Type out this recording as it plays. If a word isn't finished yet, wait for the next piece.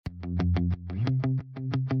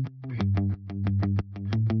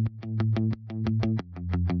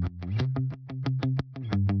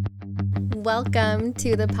Welcome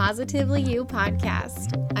to the Positively You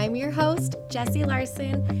podcast. I'm your host, Jessie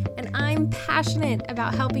Larson, and I'm passionate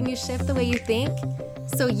about helping you shift the way you think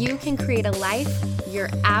so you can create a life you're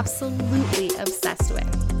absolutely obsessed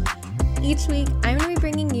with. Each week, I'm going to be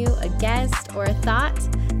bringing you a guest or a thought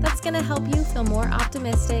that's going to help you feel more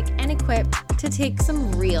optimistic and equipped to take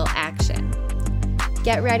some real action.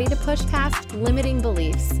 Get ready to push past limiting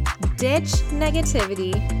beliefs, ditch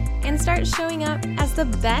negativity, and start showing up as the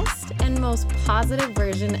best and most positive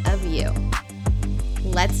version of you.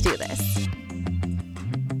 Let's do this.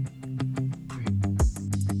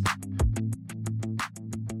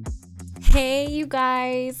 Hey, you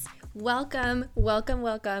guys. Welcome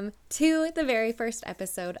to the very first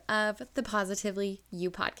episode of the Positively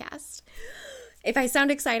You podcast. If I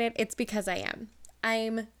sound excited, it's because I am.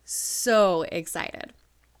 I'm so excited.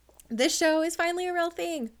 This show is finally a real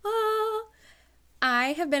thing.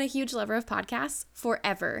 I have been a huge lover of podcasts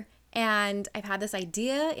forever, and I've had this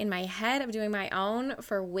idea in my head of doing my own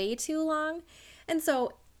for way too long. And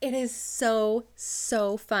so it is so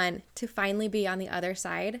fun to finally be on the other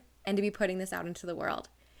side and to be putting this out into the world.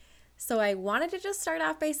 So I wanted to just start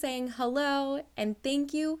off by saying hello and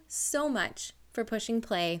thank you so much for pushing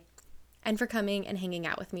play and for coming and hanging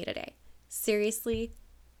out with me today. Seriously,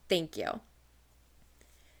 thank you.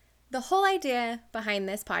 The whole idea behind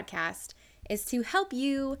this podcast is to help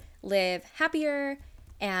you live happier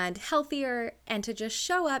and healthier and to just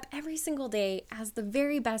show up every single day as the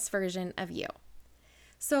very best version of you.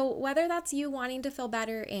 So whether that's you wanting to feel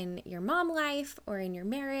better in your mom life or in your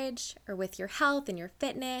marriage or with your health and your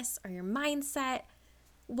fitness or your mindset,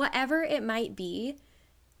 whatever it might be,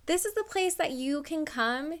 this is the place that you can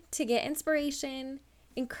come to get inspiration,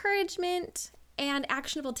 encouragement, and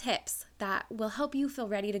actionable tips that will help you feel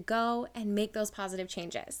ready to go and make those positive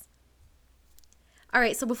changes. All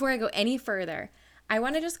right, so before I go any further, I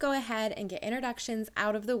want to just go ahead and get introductions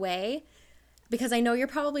out of the way because I know you're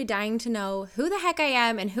probably dying to know who the heck I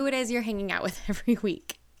am and who it is you're hanging out with every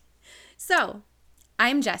week. So,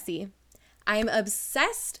 I'm Jessie. I'm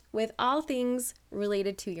obsessed with all things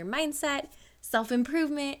related to your mindset,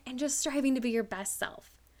 self-improvement, and just striving to be your best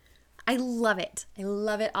self. I love it. I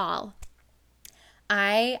love it all.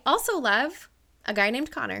 I also love a guy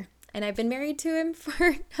named Connor, and I've been married to him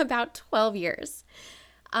for about 12 years.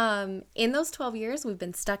 In those 12 years, we've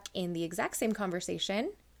been stuck in the exact same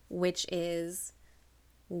conversation, which is,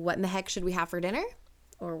 what in the heck should we have for dinner?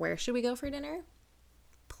 Or where should we go for dinner?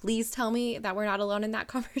 Please tell me that we're not alone in that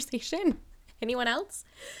conversation. Anyone else?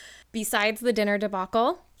 Besides the dinner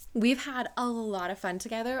debacle, we've had a lot of fun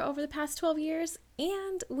together over the past 12 years,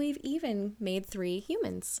 and we've even made 3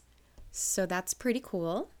 humans. So that's pretty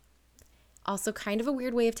cool. Also kind of a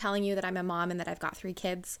weird way of telling you that I'm a mom and that I've got 3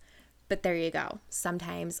 kids, but there you go.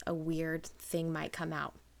 Sometimes a weird thing might come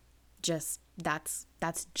out. That's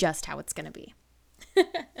just how it's going to be.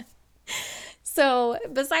 So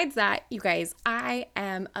besides that, you guys, I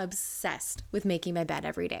am obsessed with making my bed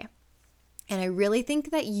every day. And I really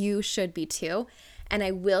think that you should be too. And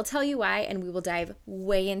I will tell you why, and we will dive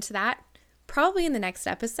way into that probably in the next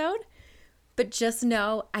episode. But just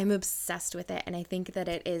know I'm obsessed with it, and I think that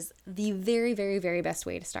it is the very, very, very best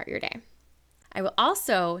way to start your day. I will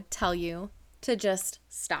also tell you to just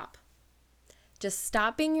stop. Just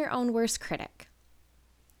stop being your own worst critic.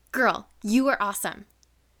 Girl, you are awesome.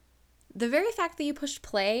 The very fact that you pushed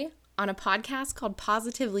play on a podcast called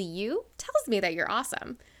Positively You tells me that you're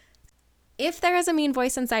awesome. If there is a mean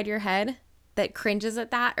voice inside your head that cringes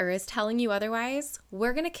at that or is telling you otherwise,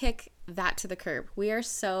 we're going to kick that to the curb. We are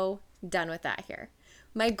so done with that here.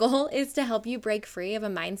 My goal is to help you break free of a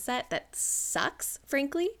mindset that sucks,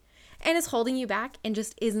 frankly, and is holding you back and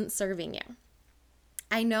just isn't serving you.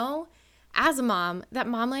 I know as a mom that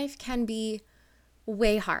mom life can be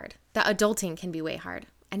way hard, that adulting can be way hard,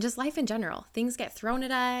 and just life in general. Things get thrown at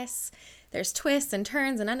us, there's twists and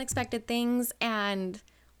turns and unexpected things, and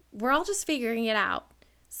we're all just figuring it out.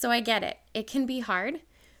 So I get it. It can be hard,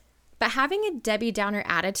 but having a Debbie Downer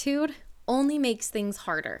attitude only makes things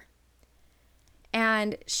harder.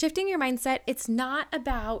 And shifting your mindset, it's not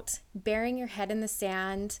about burying your head in the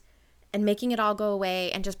sand and making it all go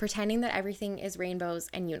away and just pretending that everything is rainbows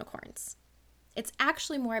and unicorns. It's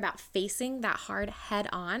actually more about facing that hard head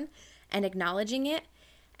on and acknowledging it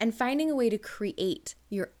and finding a way to create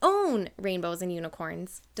your own rainbows and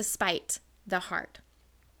unicorns despite the hard.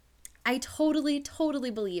 I totally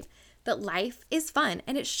believe that life is fun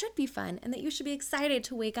and it should be fun and that you should be excited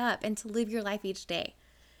to wake up and to live your life each day.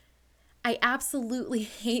 I absolutely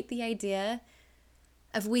hate the idea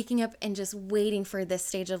of waking up and just waiting for this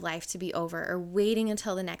stage of life to be over or waiting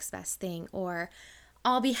until the next best thing or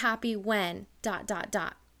I'll be happy when ...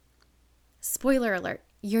 spoiler alert,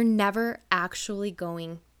 you're never actually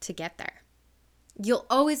going to get there. You'll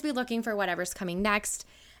always be looking for whatever's coming next,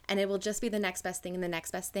 and it will just be the next best thing and the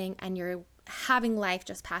next best thing, and you're having life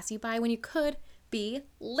just pass you by when you could be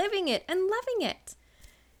living it and loving it.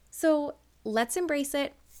 So let's embrace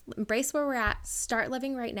it, embrace where we're at, start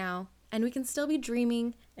living right now, and we can still be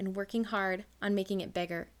dreaming and working hard on making it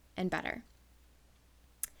bigger and better.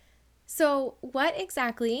 So what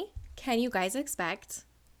exactly can you guys expect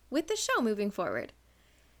with the show moving forward?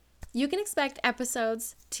 You can expect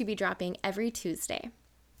episodes to be dropping every Tuesday.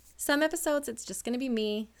 Some episodes, it's just going to be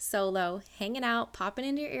me, solo, hanging out, popping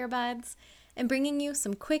into your earbuds, and bringing you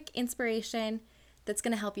some quick inspiration that's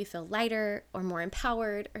going to help you feel lighter or more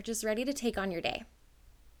empowered or just ready to take on your day.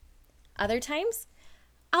 Other times,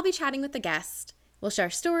 I'll be chatting with a guest. We'll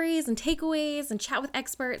share stories and takeaways and chat with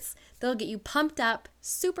experts that'll get you pumped up,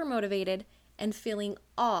 super motivated, and feeling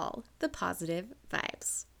all the positive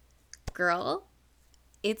vibes. Girl,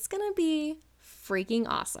 it's going to be freaking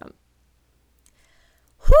awesome.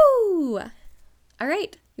 Whoo! All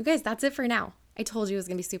right, you guys, that's it for now. I told you it was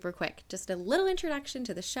going to be super quick. Just a little introduction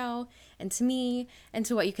to the show and to me and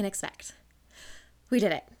to what you can expect. We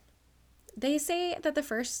did it. They say that the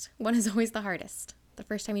first one is always the hardest. The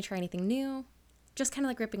first time you try anything new, just kind of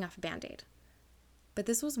like ripping off a Band-Aid. But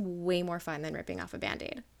this was way more fun than ripping off a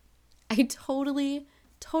Band-Aid. I totally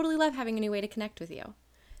love having a new way to connect with you.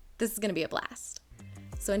 This is going to be a blast.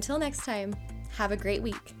 So until next time, have a great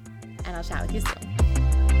week, and I'll chat with you soon.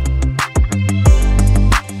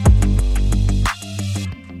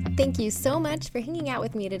 Thank you so much for hanging out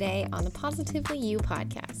with me today on the Positively You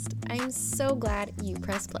podcast. I am so glad you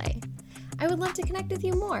pressed play. I would love to connect with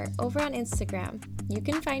you more over on Instagram. You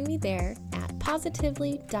can find me there at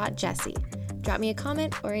positively.jessie. Drop me a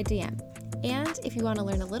comment or a DM. And if you want to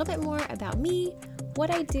learn a little bit more about me,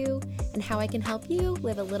 what I do, and how I can help you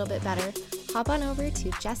live a little bit better, hop on over to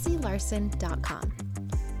jessielarson.com.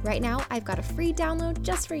 Right now, I've got a free download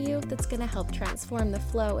just for you that's going to help transform the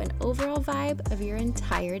flow and overall vibe of your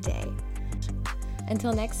entire day.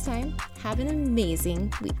 Until next time, have an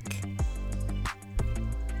amazing week.